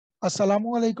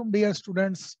Assalamu alaikum, dear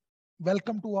students.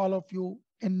 Welcome to all of you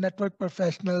in Network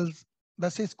Professionals,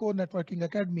 the Cisco Networking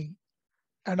Academy,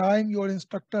 and I am your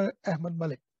instructor Ahmed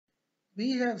Malik.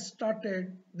 We have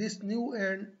started this new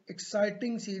and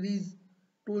exciting series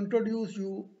to introduce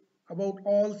you about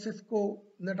all Cisco,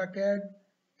 NetAcad,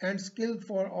 and Skills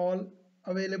for All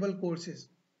available courses.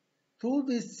 Through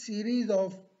this series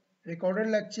of recorded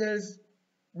lectures,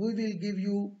 we will give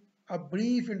you a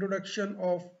brief introduction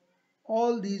of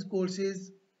all these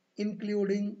courses,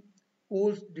 including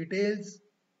course details,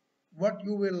 what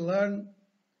you will learn,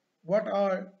 what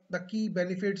are the key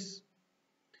benefits,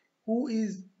 who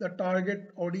is the target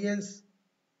audience,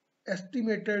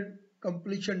 estimated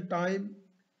completion time,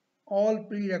 all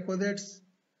prerequisites,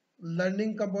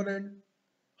 learning component,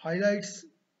 highlights,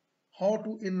 how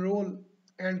to enroll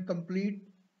and complete,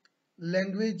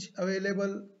 language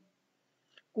available,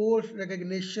 course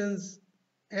recognitions,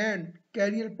 and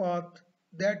career path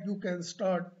that you can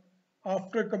start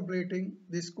after completing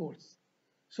this course.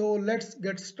 So let's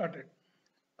get started.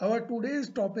 Our today's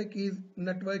topic is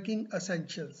networking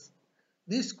essentials.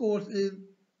 This course is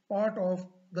part of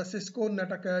the Cisco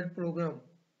NetAcad program.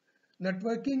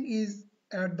 Networking is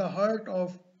at the heart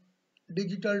of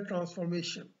digital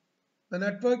transformation. The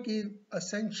network is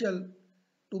essential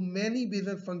to many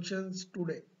business functions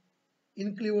today,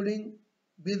 including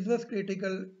business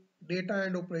critical data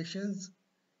and operations,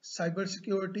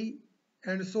 cybersecurity,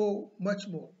 and so much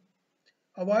more.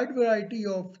 A wide variety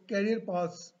of career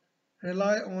paths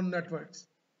rely on networks.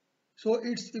 So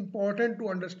it's important to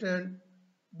understand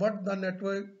what the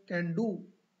network can do,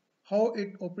 how it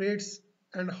operates,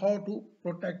 and how to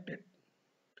protect it.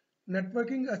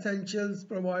 Networking essentials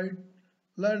provide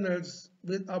learners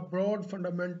with a broad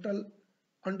fundamental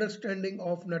understanding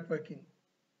of networking.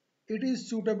 It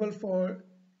is suitable for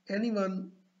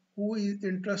anyone who is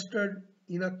interested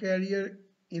in a career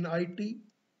in IT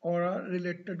or a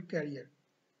related career.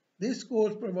 This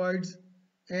course provides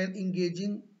an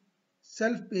engaging,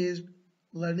 self-paced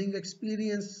learning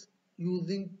experience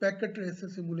using packet tracer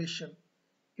simulation,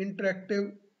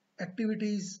 interactive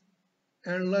activities,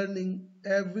 and learning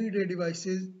everyday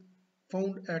devices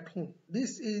found at home.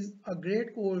 This is a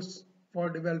great course for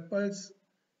developers,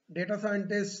 data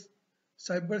scientists,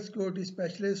 cybersecurity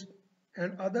specialists,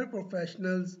 and other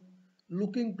professionals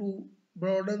looking to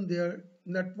broaden their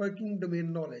networking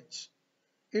domain knowledge.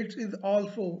 It is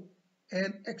also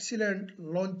an excellent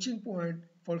launching point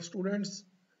for students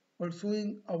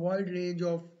pursuing a wide range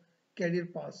of career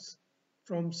paths,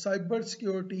 from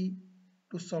cybersecurity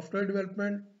to software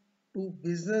development to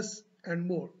business and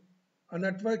more. A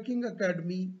networking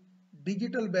academy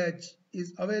digital badge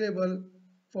is available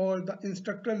for the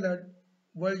instructor-led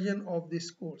version of this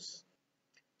course.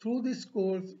 Through this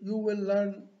course, you will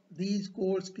learn these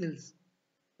core skills: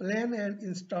 plan and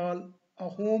install a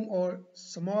home or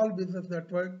small business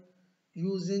network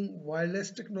using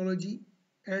wireless technology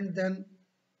and then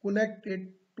connect it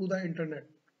to the internet.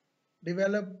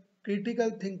 Develop critical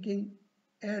thinking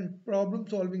and problem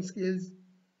solving skills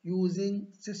using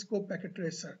Cisco Packet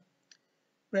Tracer.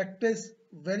 Practice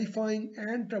verifying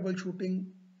and troubleshooting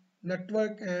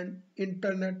network and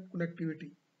internet connectivity.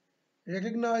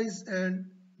 Recognize and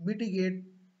mitigate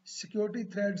security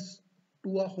threats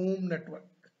to a home network.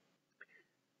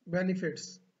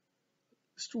 Benefits: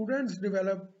 students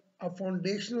develop a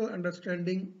foundational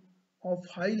understanding of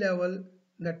high-level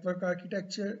network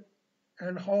architecture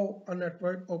and how a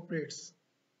network operates.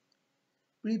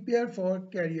 Prepare for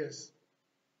careers.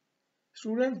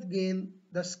 Students gain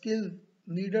the skills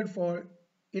needed for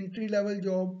entry-level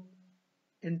job,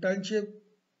 internship,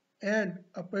 and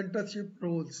apprenticeship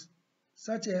roles,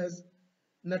 such as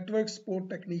network support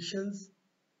technicians,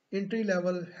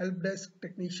 entry-level help desk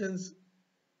technicians,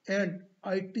 and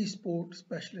IT support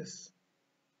specialists.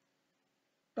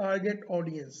 Target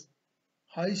audience: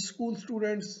 high school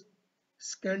students,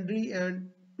 secondary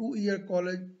and 2-year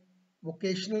college,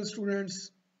 vocational students,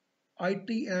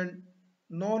 IT and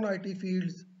non-IT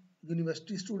fields,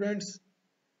 university students,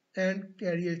 and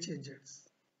career changers.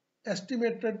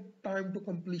 Estimated time to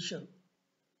completion: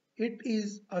 it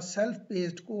is a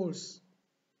self-paced course,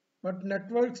 but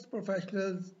networks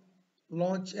professionals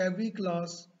launch every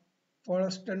class for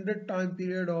a standard time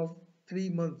period of 3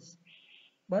 months,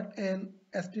 but an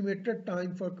estimated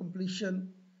time for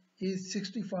completion is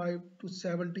 65 to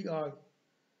 70 hours.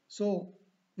 So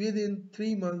within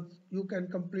 3 months you can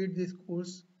complete this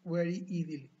course very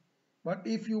easily. But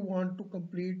if you want to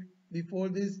complete before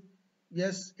this,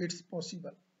 yes, it's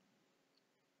possible.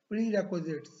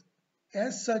 Prerequisites: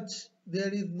 as such,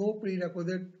 there is no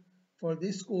prerequisite for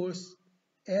this course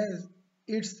as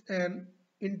it's an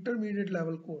intermediate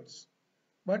level course.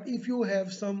 But if you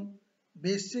have some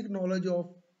basic knowledge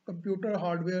of computer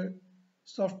hardware,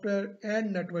 software,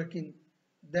 and networking,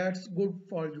 that's good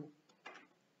for you.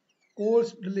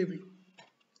 Course delivery.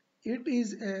 It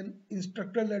is an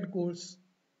instructor-led course.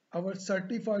 Our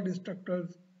certified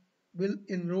instructors will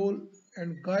enroll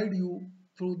and guide you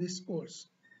through this course.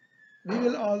 We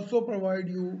will also provide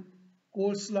you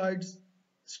course slides,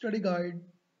 study guide,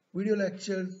 video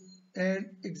lectures, and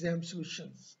exam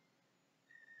solutions.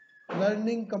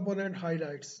 Learning component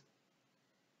highlights.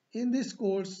 In this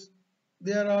course,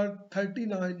 there are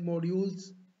 39 modules,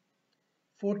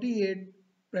 48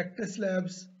 practice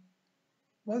labs,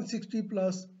 160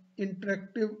 plus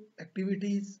interactive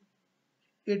activities,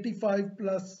 85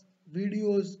 plus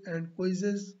videos and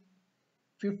quizzes,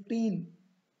 15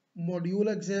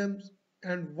 module exams,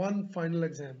 and one final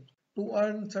exam. To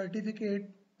earn certificate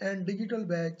and digital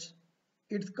badge,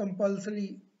 it's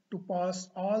compulsory to pass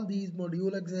all these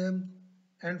module exams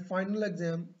and final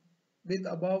exam with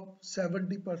above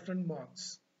 70%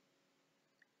 marks.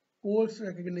 Course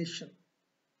recognition.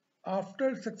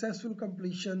 After successful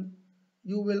completion,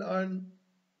 you will earn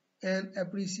an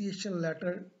appreciation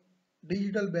letter,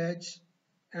 digital badge,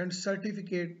 and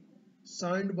certificate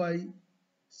signed by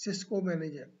Cisco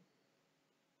manager.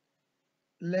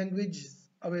 Languages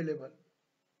available.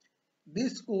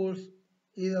 This course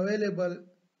is available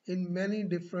in many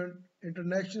different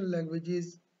international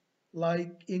languages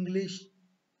like English,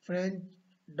 French,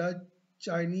 Dutch,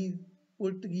 Chinese,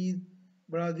 Portuguese,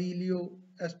 Brazilio,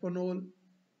 Espanol,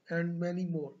 and many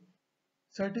more.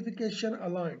 Certification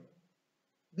aligned.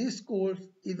 This course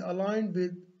is aligned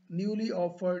with newly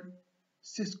offered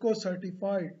Cisco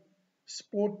Certified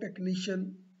Support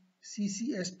Technician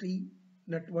CCST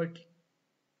networking.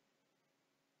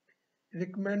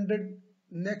 Recommended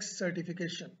next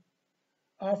certification.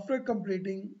 After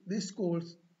completing this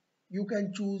course, you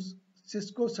can choose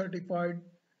Cisco Certified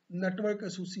Network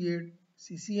Associate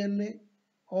CCNA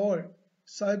or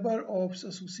Cyber Ops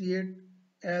Associate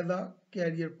as a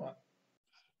career path.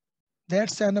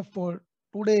 That's enough for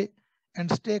today, and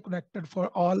stay connected for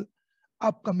all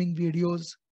upcoming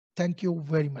videos. Thank you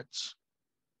very much.